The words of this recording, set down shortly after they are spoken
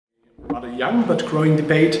rather young but growing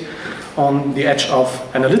debate on the edge of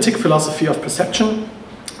analytic philosophy of perception,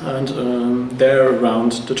 and there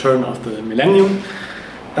around the turn of the millennium,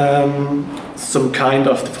 some kind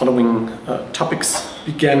of the following topics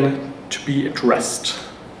began to be addressed.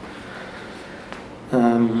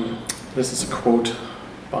 This is a quote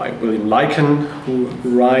by William Lycan, who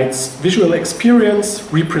writes, "Visual experience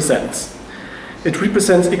represents. It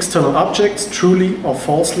represents external objects, truly or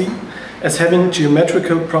falsely, as having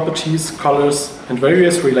geometrical properties, colors, and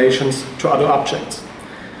various relations to other objects.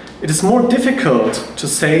 It is more difficult to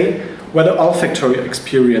say whether olfactory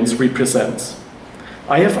experience represents.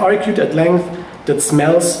 I have argued at length that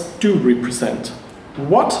smells do represent.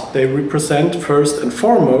 What they represent first and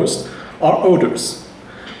foremost are odors,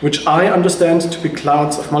 which I understand to be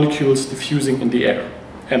clouds of molecules diffusing in the air."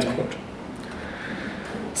 End quote.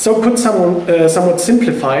 So put somewhat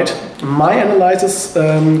simplified, my analysis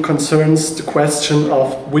concerns the question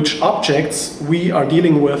of which objects we are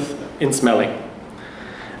dealing with in smelling.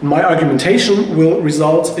 My argumentation will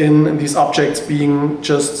result in these objects being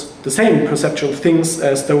just the same perceptual things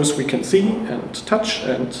as those we can see and touch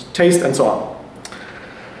and taste and so on.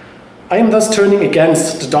 I am thus turning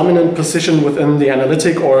against the dominant position within the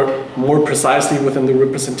analytic, or more precisely within the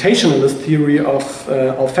representationalist theory of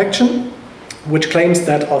olfaction, which claims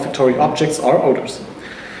that olfactory objects are odors.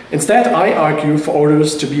 Instead, I argue for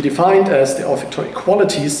odors to be defined as the olfactory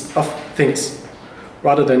qualities of things,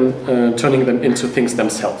 rather than turning them into things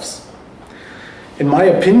themselves. In my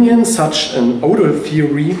opinion, such an odor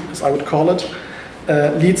theory, as I would call it,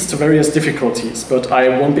 leads to various difficulties, but I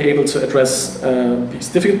won't be able to address these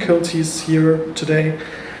difficulties here today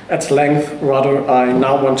at length. Rather, I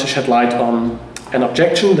now want to shed light on an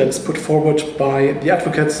objection that is put forward by the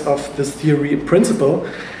advocates of this theory in principle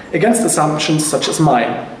against assumptions such as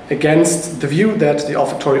mine, against the view that the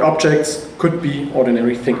olfactory objects could be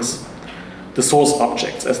ordinary things, the source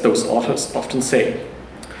objects, as those authors often say.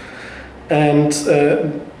 And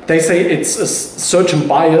they say it's a certain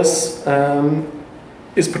bias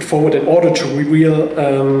is put forward in order to reveal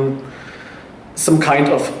some kind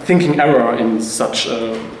of thinking error in such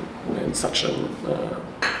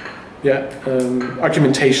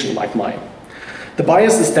argumentation like mine. The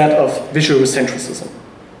bias is that of visuocentrism.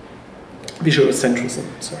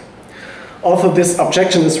 Although this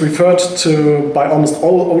objection is referred to by almost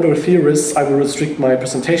all odor theorists, I will restrict my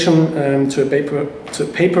presentation to a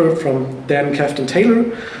paper from Dan Kaftan-Taylor,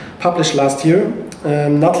 published last year,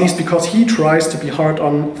 not least because he tries to be hard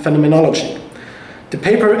on phenomenology. The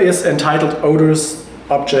paper is entitled Odors,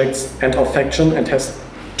 Objects, and Olfaction, and has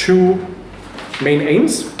two main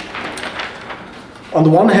aims. On the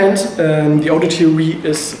one hand, the odor theory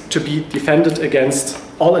is to be defended against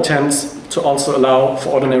all attempts to also allow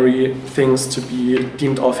for ordinary things to be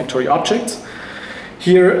deemed olfactory objects.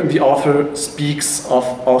 Here, the author speaks of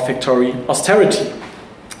olfactory austerity.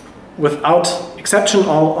 Without exception,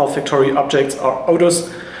 all olfactory objects are odors,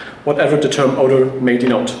 whatever the term odor may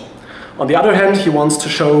denote. On the other hand, he wants to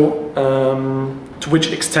show to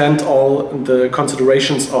which extent all the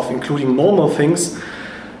considerations of including normal things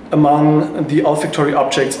among the olfactory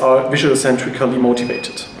objects are visuocentrically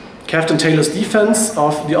motivated. Kaftan-Taylor's defense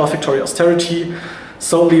of the olfactory austerity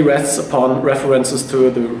solely rests upon references to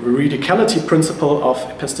the veridicality principle of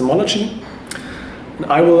epistemology. And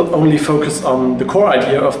I will only focus on the core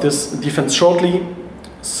idea of this defense shortly.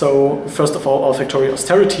 So, first of all, olfactory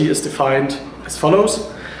austerity is defined as follows.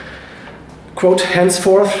 Quote,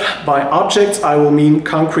 "Henceforth, by objects I will mean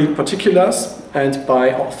concrete particulars, and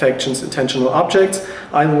by olfaction's intentional objects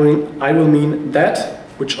I will mean that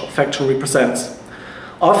which olfaction represents.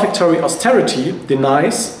 Olfactory austerity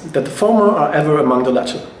denies that the former are ever among the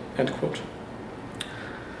latter." End quote.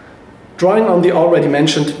 Drawing on the already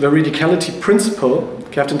mentioned veridicality principle,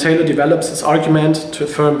 Kaftan-Taylor develops his argument to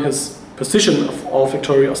affirm his position of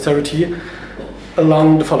olfactory austerity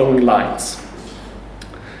along the following lines.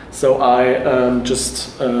 So I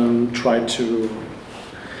just tried to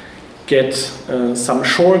get some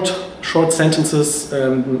short sentences,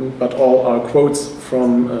 but all are quotes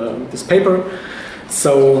from this paper.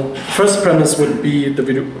 So, first premise would be the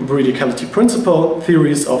veridicality principle.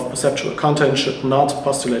 Theories of perceptual content should not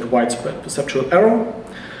postulate widespread perceptual error.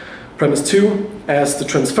 Premise 2, as the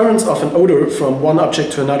transference of an odor from one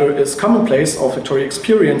object to another is commonplace, olfactory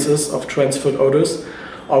experiences of transferred odors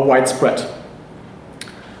are widespread.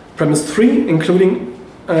 Premise 3, including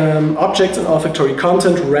objects in olfactory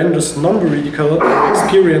content renders non-veridical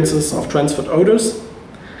experiences of transferred odors.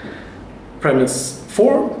 Premise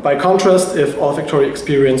 4, by contrast, if olfactory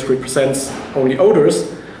experience represents only odors,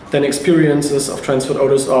 then experiences of transferred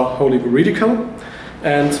odors are wholly veridical.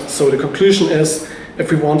 And so the conclusion is,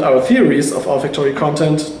 if we want our theories of olfactory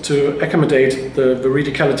content to accommodate the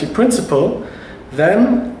veridicality principle,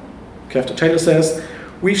 then, Kafta-Taylor says,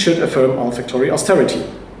 we should affirm olfactory austerity.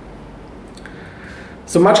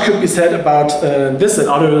 So much could be said about this and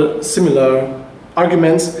other similar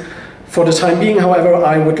arguments. For the time being, however,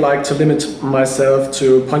 I would like to limit myself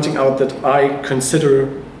to pointing out that I consider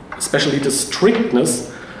especially the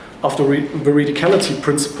strictness of the veridicality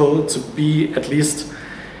principle to be at least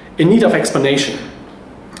in need of explanation.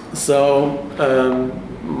 So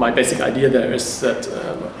my basic idea there is that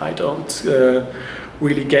I don't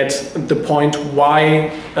really get the point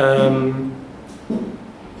why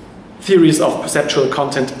theories of perceptual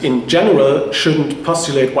content in general shouldn't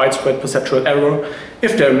postulate widespread perceptual error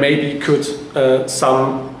if there maybe could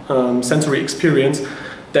some sensory experience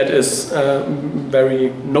that is very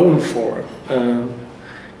known for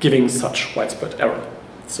giving such widespread error.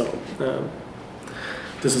 So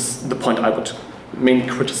this is the point I would mainly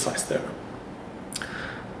criticize there.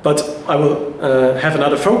 But I will have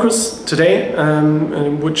another focus today,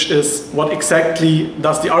 which is what exactly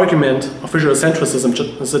does the argument of visual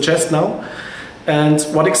centricism suggest now, and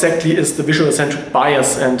what exactly is the visual-centric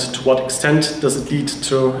bias, and to what extent does it lead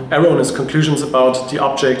to erroneous conclusions about the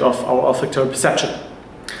object of our olfactory perception.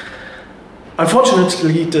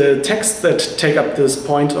 Unfortunately, the texts that take up this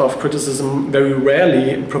point of criticism very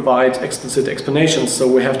rarely provide explicit explanations, so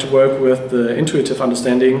we have to work with the intuitive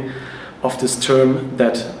understanding of this term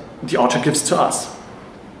that the author gives to us.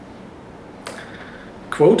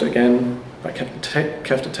 Quote again by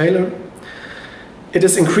Kafta-Taylor: "It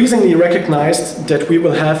is increasingly recognized that we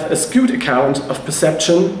will have a skewed account of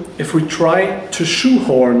perception if we try to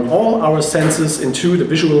shoehorn all our senses into the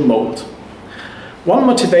visual mold. One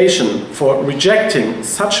motivation for rejecting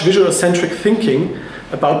such visual-centric thinking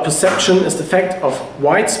about perception is the fact of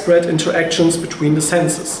widespread interactions between the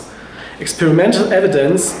senses. Experimental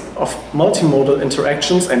evidence of multimodal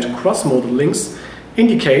interactions and cross-modal links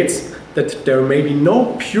indicates that there may be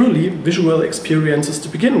no purely visual experiences to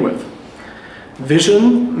begin with.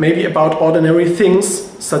 Vision may be about ordinary things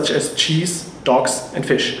such as cheese, dogs, and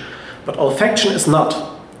fish, but olfaction is not.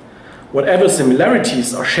 Whatever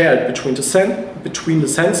similarities are shared between the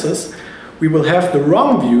senses, we will have the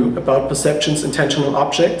wrong view about perception's intentional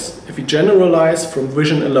objects if we generalize from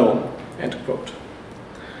vision alone." End quote.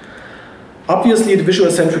 Obviously, the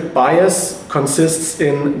visual-centric bias consists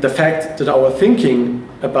in the fact that our thinking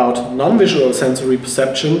about non-visual sensory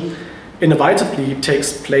perception inevitably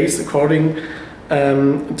takes place according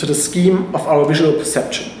to the scheme of our visual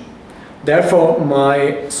perception. Therefore,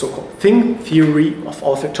 my so-called thing theory of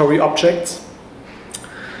olfactory objects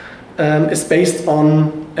is based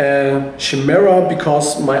on a chimera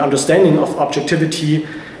because my understanding of objectivity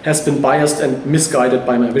has been biased and misguided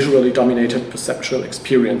by my visually dominated perceptual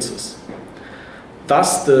experiences.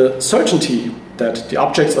 Thus, the certainty that the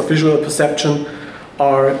objects of visual perception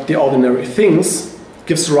are the ordinary things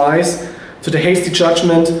gives rise to the hasty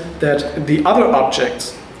judgment that the other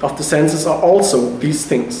objects of the senses are also these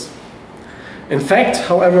things. In fact,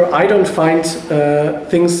 however, I don't find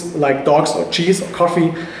things like dogs or cheese or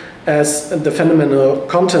coffee as the phenomenal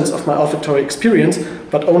contents of my olfactory experience,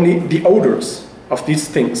 but only the odors of these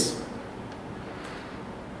things.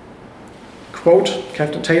 Quote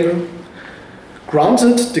Kafta-Taylor: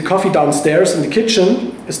 "Granted, the coffee downstairs in the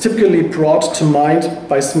kitchen is typically brought to mind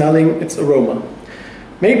by smelling its aroma.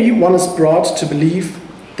 Maybe one is brought to believe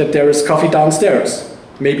that there is coffee downstairs.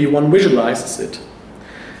 Maybe one visualizes it.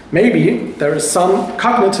 Maybe there is some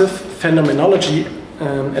cognitive phenomenology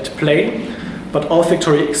at play, but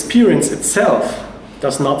olfactory experience itself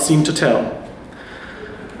does not seem to tell.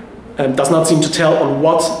 On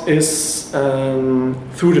what is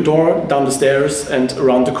through the door, down the stairs, and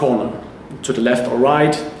around the corner. To the left or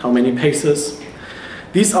right, how many paces.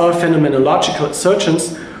 These are phenomenological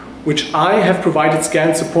assertions which I have provided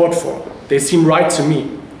scant support for. They seem right to me.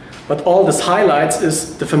 But all this highlights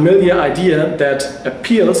is the familiar idea that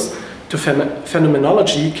appeals to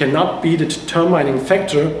phenomenology cannot be the determining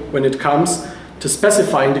factor when it comes to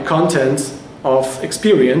specifying the contents of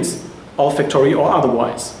experience, olfactory or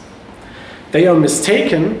otherwise. They are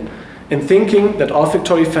mistaken in thinking that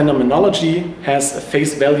olfactory phenomenology has a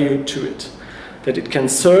face value to it, that it can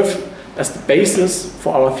serve as the basis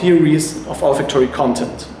for our theories of olfactory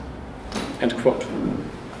content." End quote.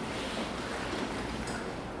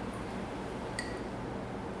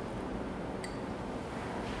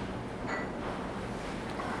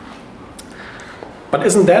 But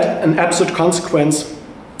isn't that an absurd consequence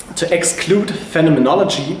to exclude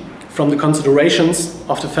phenomenology from the considerations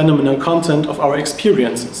of the phenomenal content of our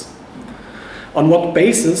experiences? On what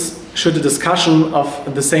basis should a discussion of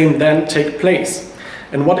the same then take place?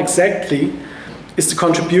 And what exactly is the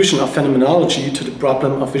contribution of phenomenology to the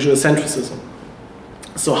problem of visual centricism?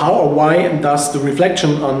 So how or why does the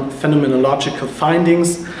reflection on phenomenological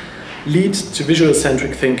findings lead to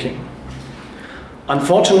visual-centric thinking?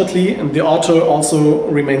 Unfortunately, the author also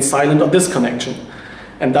remains silent on this connection,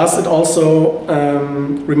 and thus it also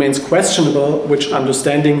remains questionable which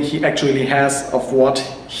understanding he actually has of what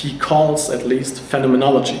he calls, at least,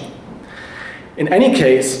 phenomenology. In any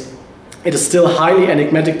case, it is still highly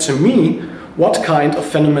enigmatic to me what kind of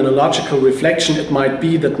phenomenological reflection it might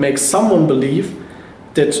be that makes someone believe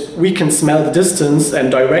that we can smell the distance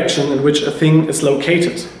and direction in which a thing is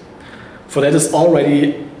located. For that is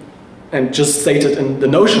already, and just stated in the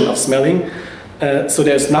notion of smelling, so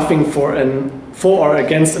there's nothing for or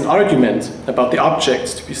against an argument about the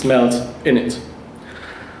object to be smelled in it.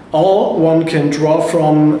 All one can draw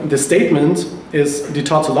from the statement is the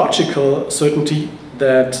tautological certainty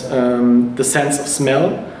that the sense of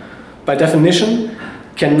smell, by definition,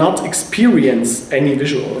 cannot experience any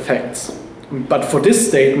visual effects. But for this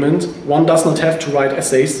statement, one does not have to write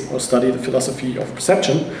essays or study the philosophy of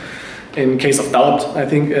perception. In case of doubt, I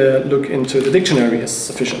think look into the dictionary is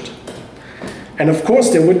sufficient. And of course,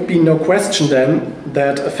 there would be no question then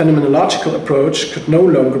that a phenomenological approach could no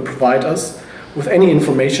longer provide us with any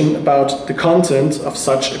information about the content of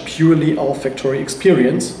such a purely olfactory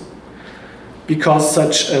experience, because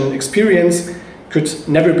such an experience could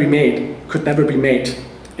never be made.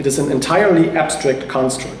 It is an entirely abstract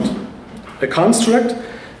construct. A construct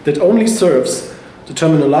that only serves the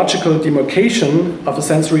terminological demarcation of a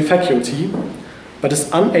sensory faculty, but is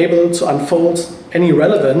unable to unfold any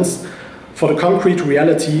relevance for the concrete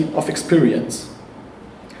reality of experience.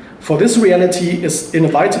 For this reality is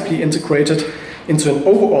inevitably integrated into an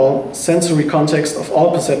overall sensory context of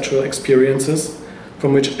all perceptual experiences,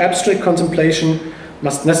 from which abstract contemplation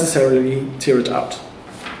must necessarily tear it out.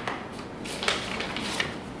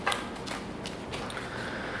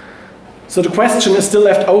 So the question is still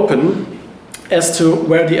left open as to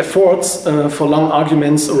where the efforts for long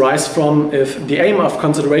arguments arise from if the aim of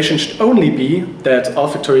consideration should only be that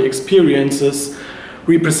olfactory experiences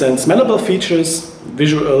represent smellable features,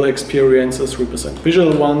 visual experiences represent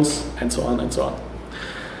visual ones, and so on and so on.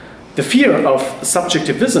 The fear of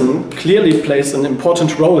subjectivism clearly plays an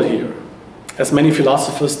important role here. As many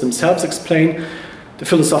philosophers themselves explain, the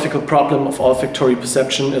philosophical problem of olfactory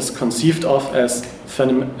perception is conceived of as a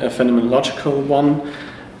phenomenological one,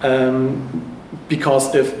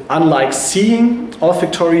 because if, unlike seeing,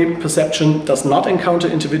 olfactory perception does not encounter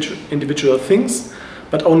individual things,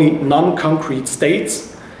 but only non-concrete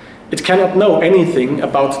states, it cannot know anything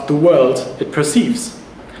about the world it perceives.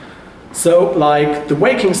 So, like the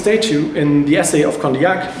waking statue in the essay of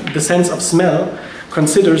Condillac, the sense of smell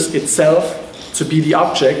considers itself to be the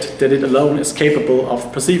object that it alone is capable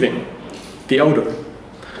of perceiving, the odor.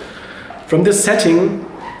 From this setting,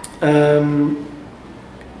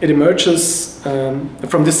 emerges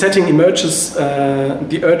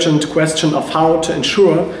the urgent question of how to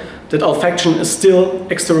ensure that olfaction is still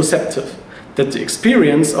exteroceptive, that the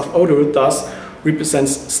experience of odor thus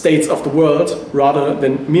represents states of the world rather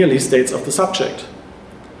than merely states of the subject.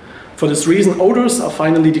 For this reason, odors are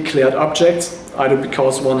finally declared objects, either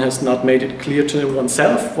because one has not made it clear to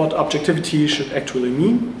oneself what objectivity should actually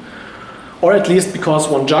mean, or at least because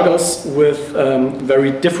one juggles with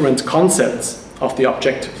very different concepts of the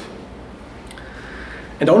objective.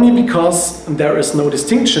 And only because there is no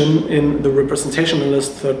distinction in the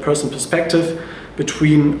representationalist third-person perspective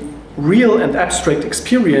between real and abstract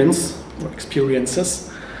experience, or experiences,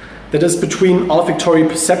 that is between olfactory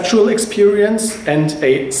perceptual experience and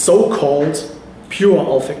a so-called pure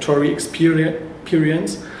olfactory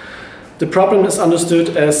experience, the problem is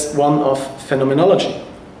understood as one of phenomenology.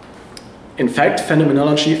 In fact,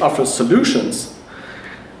 phenomenology offers solutions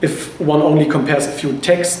if one only compares a few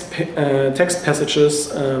text passages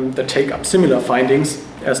that take up similar findings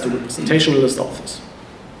as the representationalist authors.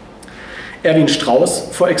 Erwin Strauss,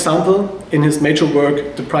 for example, in his major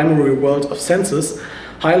work, The Primary World of Senses,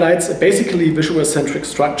 highlights a basically visual-centric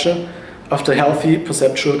structure of the healthy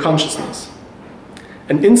perceptual consciousness.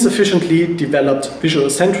 An insufficiently developed visual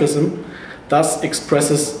centrism thus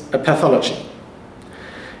expresses a pathology.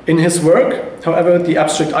 In his work, however, the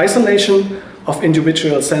abstract isolation of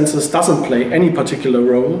individual senses doesn't play any particular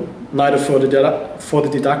role, neither for the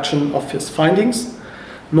deduction of his findings,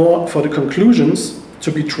 nor for the conclusions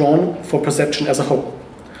to be drawn for perception as a whole.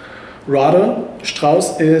 Rather,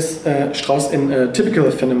 Strauss in a typical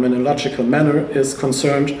phenomenological manner is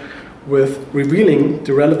concerned with revealing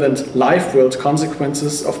the relevant life world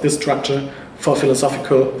consequences of this structure for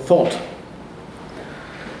philosophical thought.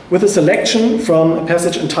 With a selection from a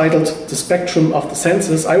passage entitled The Spectrum of the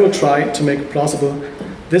Senses, I will try to make plausible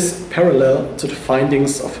this parallel to the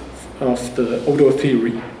findings of the odor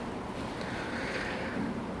theory.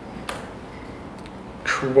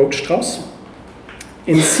 Quote Strauss: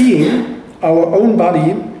 "In seeing, our own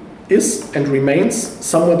body is and remains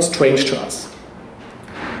somewhat strange to us.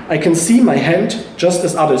 I can see my hand just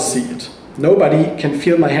as others see it. Nobody can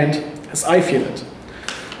feel my hand as I feel it.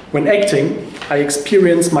 When acting, I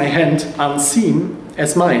experience my hand unseen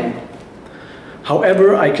as mine.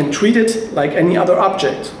 However, I can treat it like any other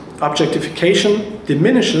object. Objectification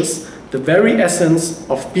diminishes the very essence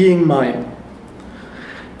of being mine.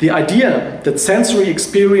 The idea that sensory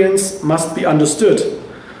experience must be understood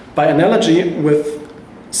by analogy with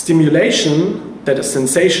stimulation, that a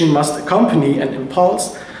sensation must accompany an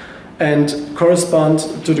impulse and correspond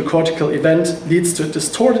to the cortical event, leads to a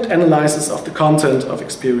distorted analysis of the content of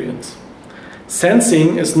experience.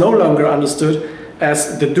 Sensing is no longer understood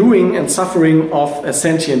as the doing and suffering of a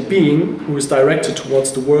sentient being who is directed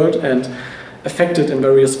towards the world and affected in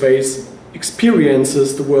various ways,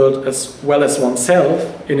 experiences the world as well as oneself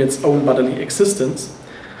in its own bodily existence.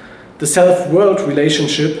 The self-world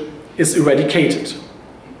relationship is eradicated.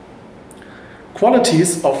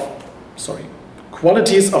 Qualities of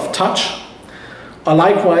touch are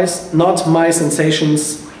likewise not my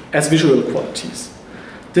sensations as visual qualities.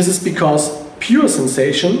 This is because pure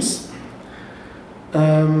sensations,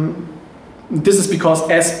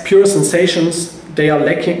 as pure sensations, they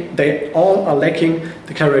all are lacking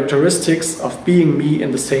the characteristics of being me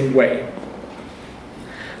in the same way.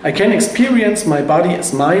 I can experience my body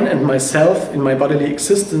as mine and myself in my bodily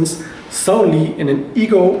existence solely in an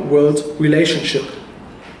ego-world relationship.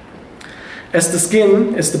 As the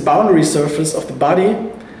skin is the boundary surface of the body,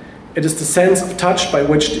 it is the sense of touch by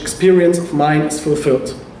which the experience of mine is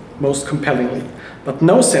fulfilled most compellingly. But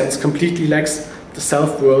no sense completely lacks the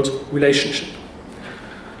self-world relationship."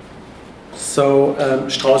 So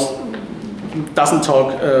Strauss doesn't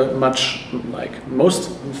talk much, like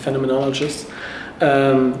most phenomenologists,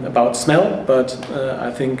 about smell, but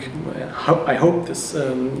I hope this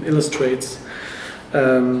illustrates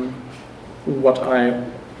what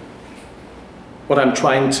I'm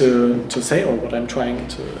trying to say, or what I'm trying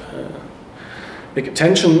to make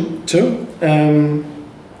attention to.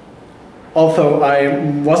 Although I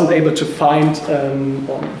wasn't able to find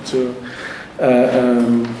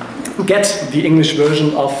get the English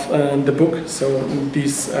version of the book, so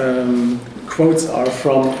these quotes are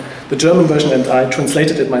from the German version, and I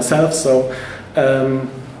translated it myself. So,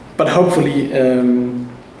 but hopefully,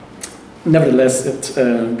 nevertheless, it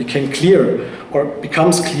became clear, or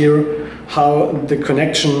becomes clear, how the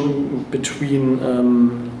connection between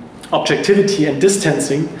objectivity and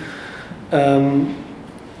distancing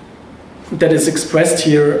that is expressed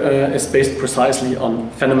here is based precisely on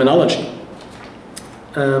phenomenology.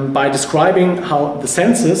 By describing how the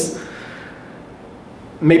senses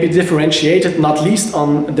may be differentiated, not least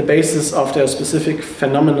on the basis of their specific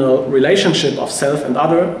phenomenal relationship of self and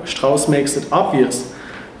other, Strauss makes it obvious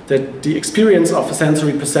that the experience of a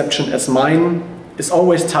sensory perception as mine is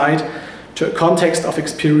always tied to a context of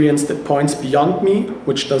experience that points beyond me,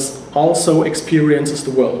 which thus also experiences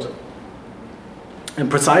the world. And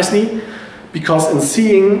precisely because in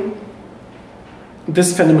seeing,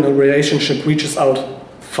 this phenomenal relationship reaches out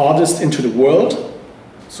farthest into the world,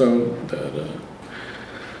 so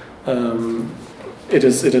it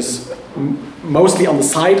is mostly on the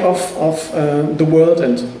side of the world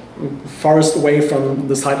and farthest away from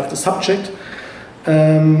the side of the subject.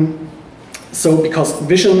 So because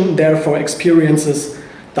vision therefore experiences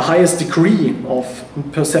the highest degree of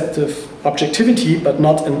perceptive objectivity, but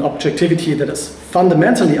not an objectivity that is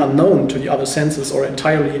fundamentally unknown to the other senses or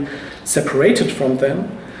entirely separated from them,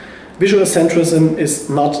 visual centrism is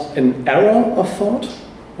not an error of thought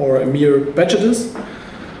or a mere prejudice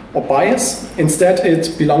or bias. Instead,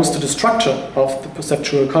 it belongs to the structure of the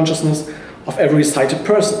perceptual consciousness of every sighted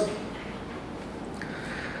person.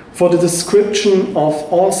 For the description of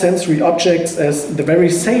all sensory objects as the very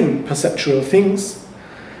same perceptual things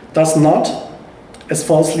does not, as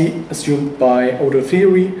falsely assumed by odor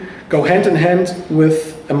theory, go hand in hand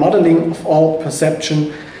with a modeling of all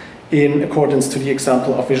perception in accordance to the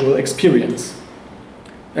example of visual experience.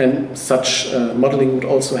 And such modeling would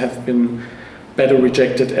also have been better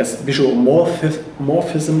rejected as visual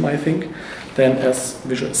morphism, I think, than as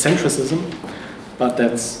visual centricism, but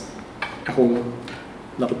that's a whole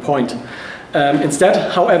another point. Instead,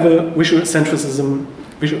 however, visual centrism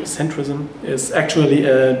is actually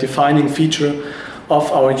a defining feature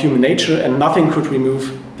of our human nature, and nothing could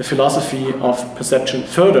remove the philosophy of perception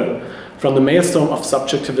further from the maelstrom of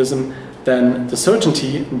subjectivism, then the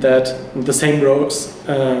certainty that the same rows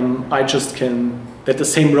I just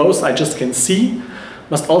can see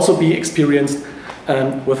must also be experienced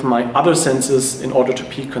with my other senses in order to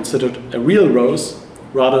be considered a real rose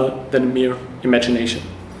rather than mere imagination.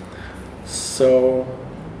 So,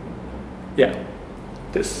 yeah,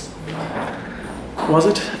 this was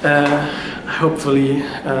it. Hopefully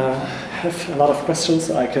have a lot of questions,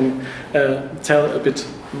 so I can tell a bit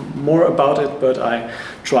more about it, but I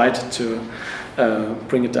tried to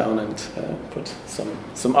bring it down and put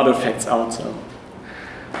some other facts out, so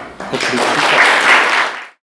hopefully